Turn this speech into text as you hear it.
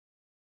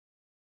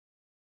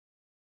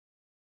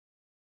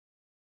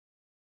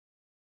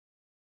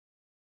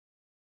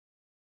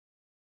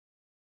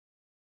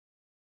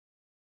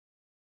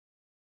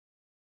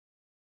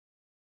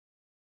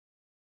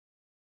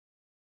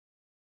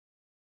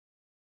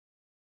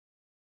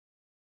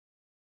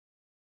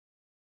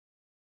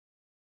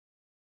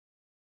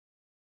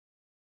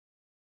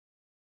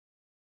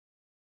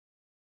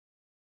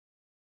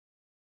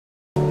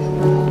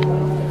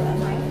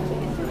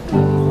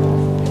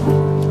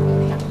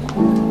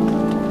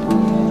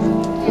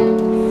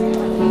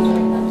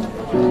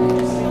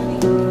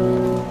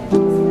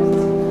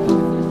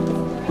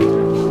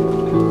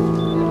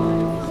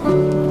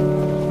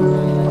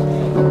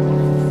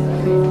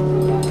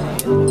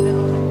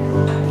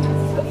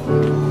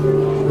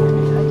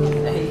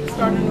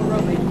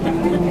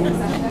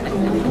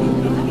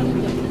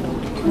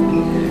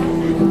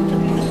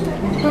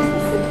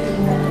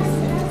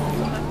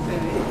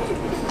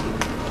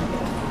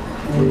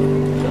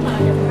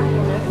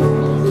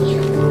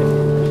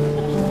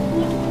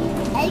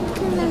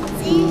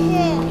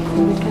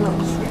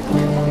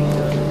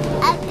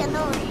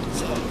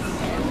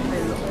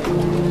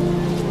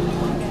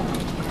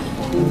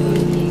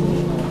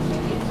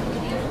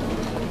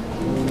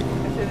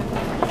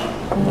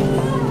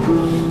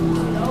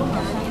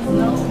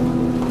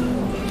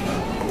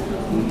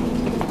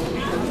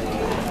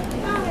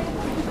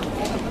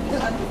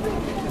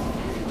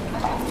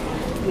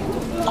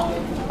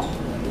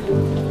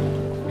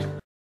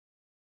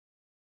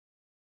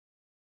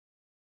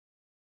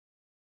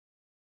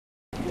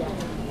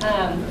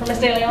For Ms.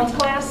 De Leon's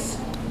class,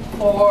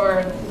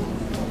 for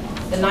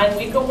the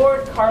 9-week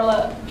award,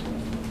 Carla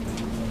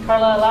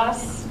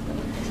Alas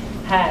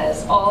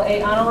has all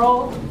A honor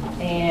roll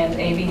and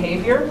A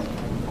behavior,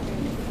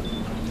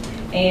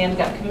 and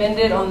got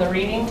commended on the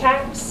reading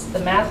tax, the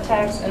math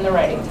tax, and the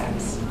writing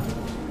tax.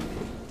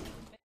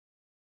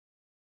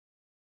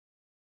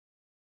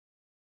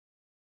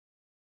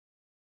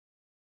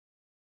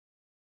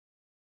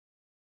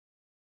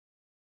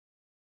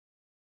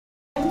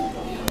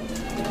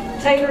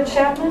 Taylor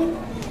Chapman,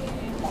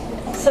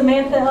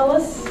 Samantha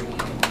Ellis,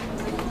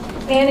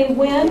 Annie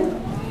Wynn,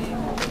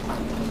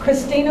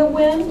 Christina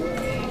Wynn,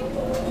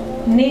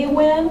 Nee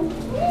Wynn,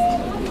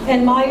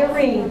 and Maya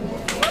Reed.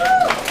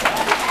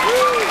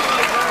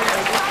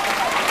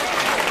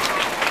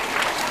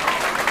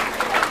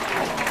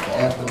 The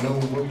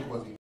afternoon work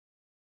was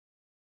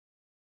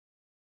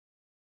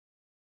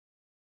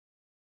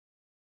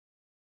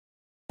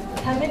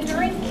come in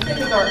during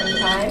kindergarten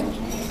time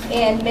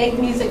and make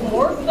music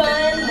more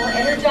fun, more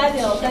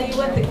energizing. I'll tell you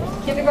what, the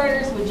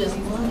kindergartners would just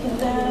look at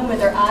them with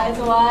their eyes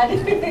wide,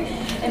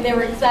 and they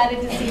were excited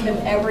to see them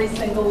every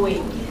single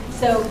week.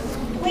 So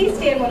please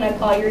stand when I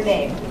call your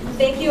name.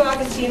 Thank you,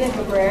 Augustina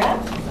Cabrera.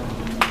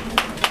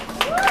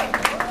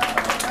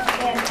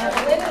 And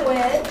Evelyn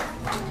Wood.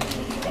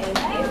 Thank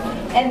you.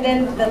 And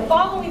then the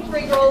following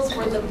 3 girls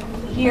were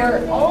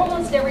here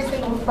almost every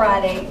single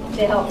Friday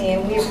to help me,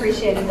 and we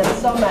appreciated them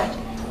so much.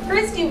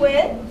 Christy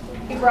Witt,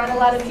 who brought a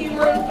lot of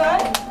humor and fun.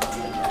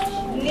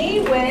 Nee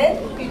Witt,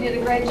 who did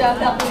a great job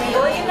helping me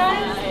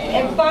organize.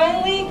 And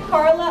finally,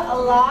 Karla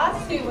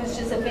Alas, who was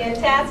just a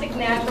fantastic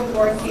natural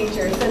born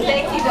teacher. So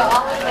thank you to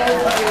all of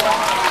those of you.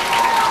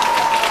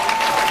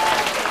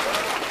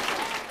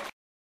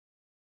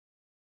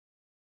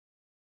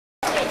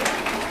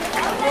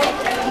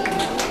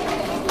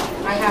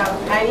 I have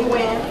Heidi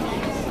Wynn,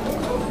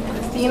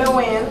 Christina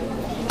Wynn,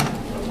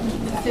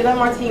 Sila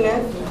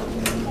Martinez,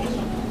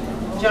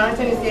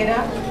 Jonathan Iseda,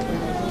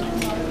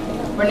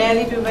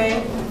 Bernelli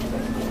Dubé,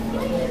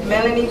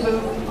 Melanie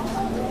Booth,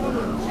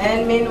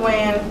 Ann Min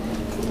Nguyen,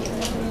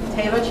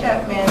 Taylor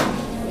Chapman,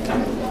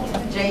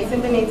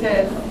 Jason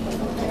Benitez,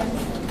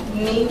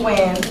 Nee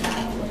Nguyen,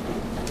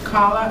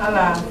 Karla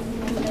Alas,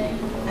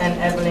 and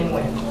Evelyn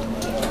Nguyen.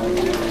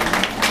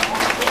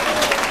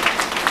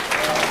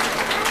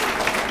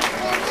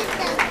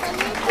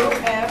 Group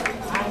F,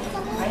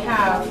 I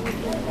have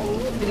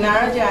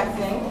Denara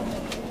Jackson,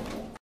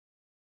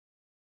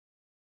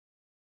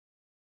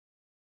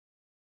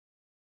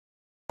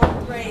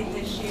 grade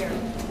this year.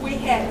 We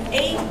had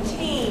 8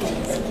 teams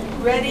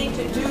ready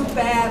to do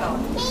battle,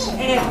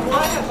 and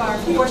one of our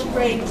 4th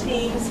grade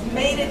teams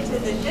made it to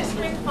the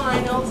district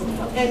finals,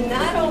 and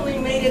not only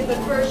made it the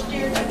first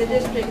year to the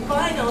district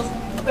finals,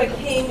 but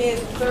came in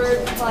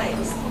 3rd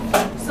place.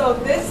 So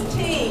this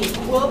team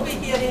will be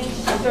getting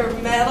their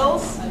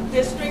medals,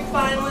 district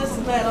finalist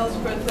medals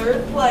for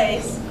 3rd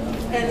place,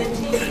 and the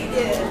team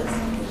is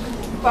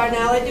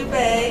Barnella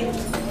Dubé,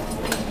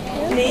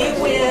 Nee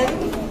Nguyen,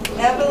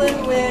 Evelyn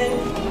Nguyen,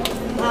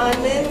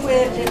 Anmin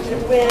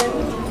Nguyen,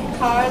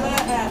 Karla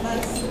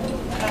Alas,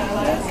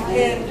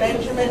 and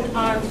Benjamin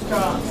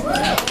Armstrong.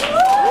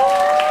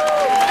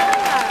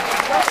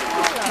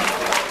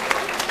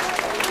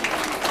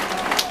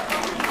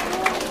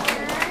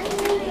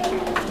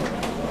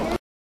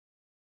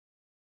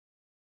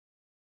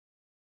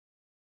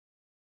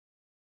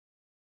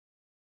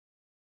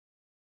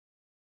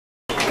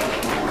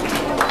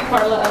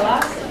 Karla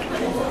Alas,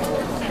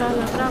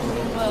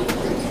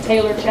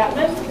 Taylor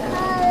Chapman,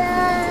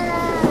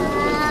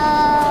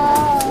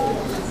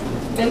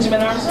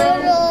 Benjamin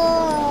Armstrong,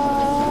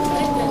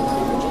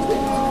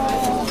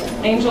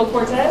 Angel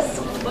Cortez,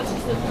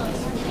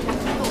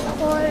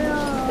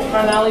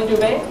 Ranali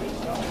Dubé,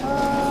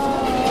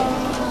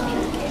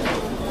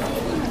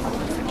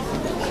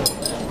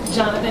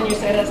 Jonathan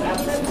Uceda is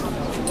absent,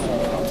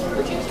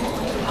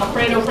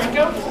 Alfredo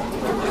Franco,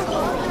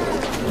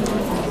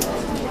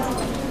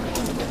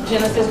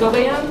 Genesis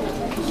Gobayan,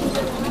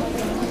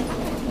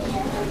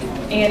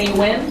 Annie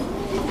Nguyen,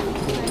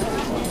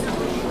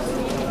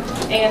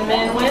 Ann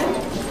Min Nguyen,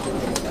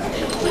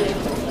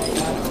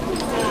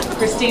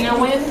 Christina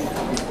Nguyen,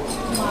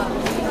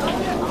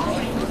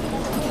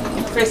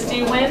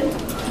 Christy Nguyen,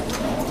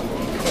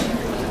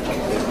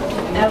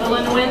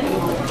 Evelyn Nguyen,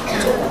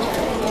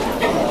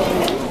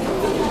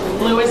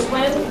 Lewis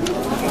Wynn,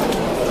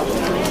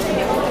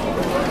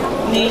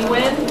 Nee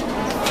Wynn,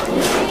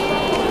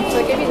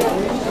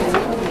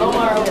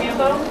 Omar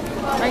Ocampo,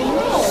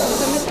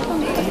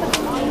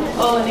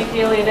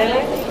 Oleniki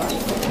Oliadele,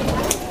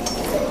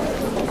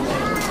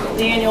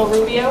 Daniel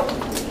Rubio,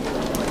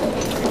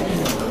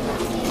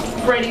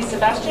 Freddie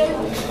Sebastian,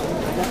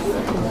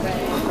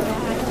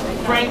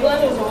 Franklin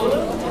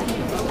Uzulu,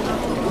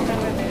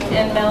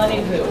 and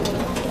Melanie Vu.